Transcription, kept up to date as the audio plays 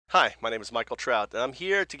Hi, my name is Michael Trout, and I'm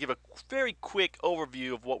here to give a very quick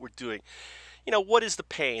overview of what we're doing. What is the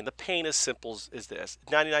pain? The pain is simple as this.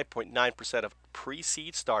 99.9% of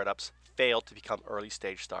pre-seed startups fail to become early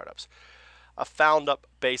stage startups. A Foundup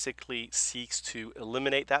basically seeks to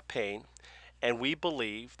eliminate that pain, and we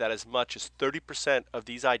believe that as much as 30% of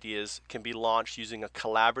these ideas can be launched using a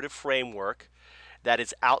collaborative framework that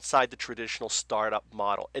is outside the traditional startup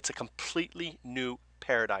model. It's a completely new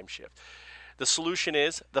paradigm shift. The solution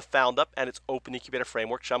is the Foundup and its open incubator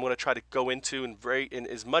framework, which I'm going to try to go into in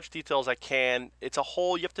as much detail as I can. It's a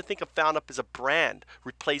whole. You have to think of Foundup as a brand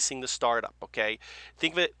replacing the startup. Okay,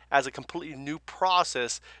 think of it as a completely new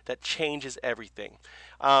process that changes everything.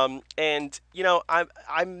 I'm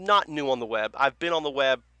not new on the web. I've been on the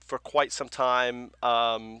web for quite some time.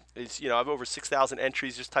 I have over 6,000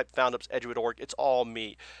 entries. Just type Foundups Eduit.org. It's all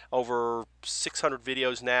me. Over 600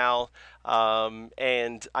 videos now.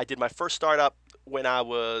 And I did my first startup when I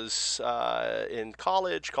was in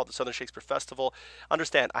college, called the Southern Shakespeare Festival.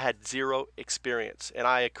 Understand, I had zero experience, and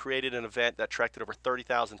I created an event that attracted over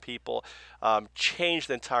 30,000 people, changed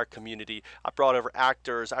the entire community. I brought over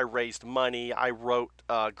actors, I raised money, I wrote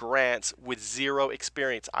grants with zero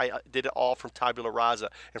experience. I did it all from tabula rasa,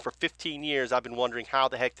 and for 15 years, I've been wondering how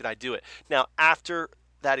the heck did I do it. Now, after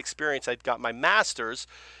that experience, I got my master's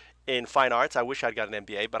in fine arts. I wish I'd got an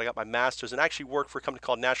MBA, but I got my master's and actually worked for a company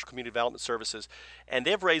called National Community Development Services, and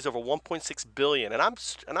they've raised over 1.6 billion. And I'm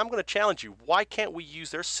going to challenge you. Why can't we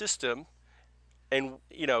use their system and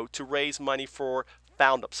to raise money for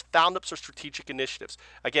Foundups? Foundups are strategic initiatives.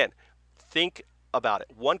 Again, think about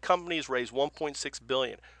it. One company has raised 1.6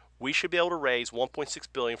 billion. We should be able to raise 1.6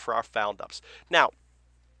 billion for our Foundups. Now,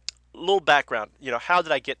 little background, how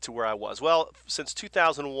did I get to where I was? Well, since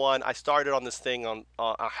 2001, I started on this thing on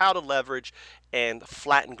how to leverage and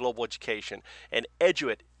flatten global education. And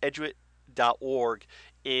eduit.org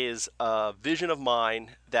is a vision of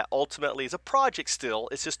mine that ultimately is a project still.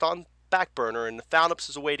 It's just on back burner, and the Foundups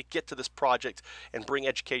is a way to get to this project and bring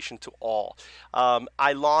education to all.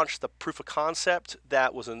 I launched the proof of concept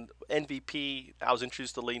that was an MVP. I was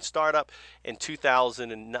introduced to Lean Startup in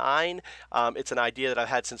 2009. It's an idea that I've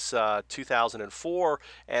had since 2004,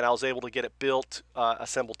 and I was able to get it built,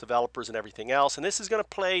 assemble developers and everything else. And this is going to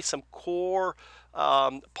play some core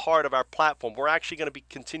part of our platform. We're actually going to be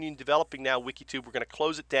continuing developing now Wikitube. We're going to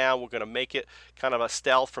close it down. We're going to make it kind of a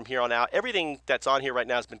stealth from here on out. Everything that's on here right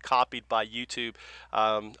now has been copied by YouTube.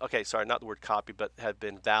 Okay, sorry, not the word copy, but have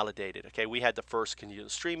been validated. Okay, we had the first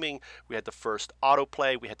continuous streaming. We had the first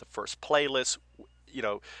autoplay. We had the first playlist.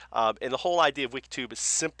 And the whole idea of Wikitube is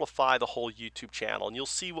simplify the whole YouTube channel, and you'll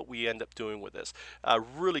see what we end up doing with this.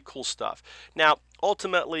 Really cool stuff. Now,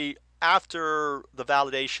 ultimately, after the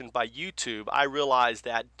validation by YouTube, I realized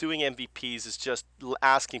that doing MVPs is just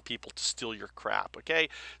asking people to steal your crap. Okay,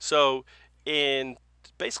 so in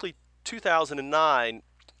basically 2009,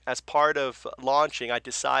 as part of launching, I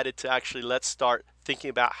decided to actually let's start thinking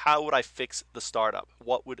about how would I fix the startup?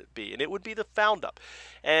 What would it be? And it would be the Foundup.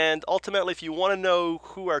 And ultimately, if you want to know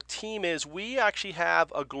who our team is, we actually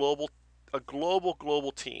have a global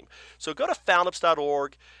team. So go to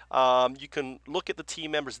foundups.org. You can look at the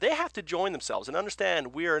team members. They have to join themselves and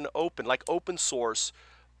understand we are an open source.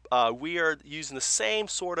 We are using the same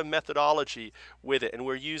sort of methodology with it, and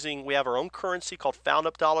we have our own currency called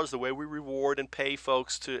Foundup dollars, the way we reward and pay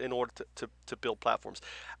folks in order to build platforms.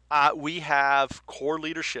 We have core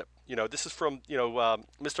leadership. This is from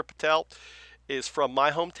Mr. Patel is from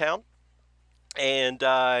my hometown. And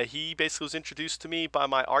he basically was introduced to me by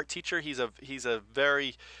my art teacher. He's a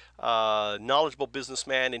very knowledgeable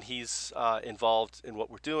businessman, and he's involved in what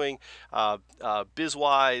we're doing.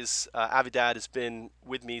 Bizwise, Avidad has been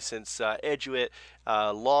with me since Eduit,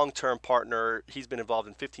 long-term partner. He's been involved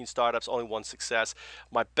in 15 startups, only one success.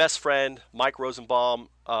 My best friend, Mike Rosenbaum,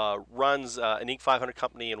 runs an Inc. 500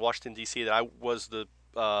 company in Washington, D.C. that I was the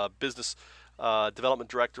business development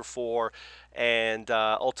director for, and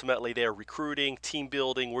ultimately they're recruiting, team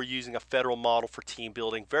building. We're using a federal model for team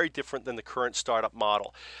building, very different than the current startup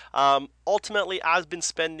model. Ultimately, I've been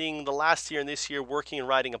spending the last year and this year working and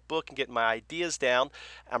writing a book and getting my ideas down.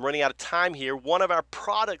 I'm running out of time here. One of our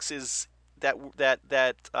products is that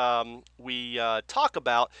we talk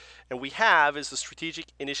about and we have is the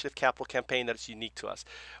Strategic Initiative Capital Campaign that is unique to us.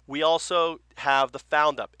 We also have the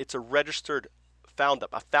Foundup. It's a registered Foundup.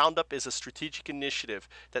 A Foundup is a strategic initiative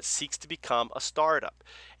that seeks to become a startup.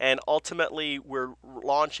 And ultimately, we're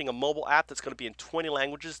launching a mobile app that's going to be in 20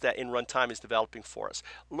 languages that In Runtime is developing for us.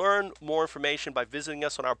 Learn more information by visiting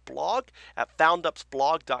us on our blog at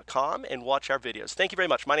foundupsblog.com and watch our videos. Thank you very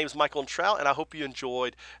much. My name is Michael Trout, and I hope you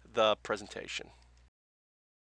enjoyed the presentation.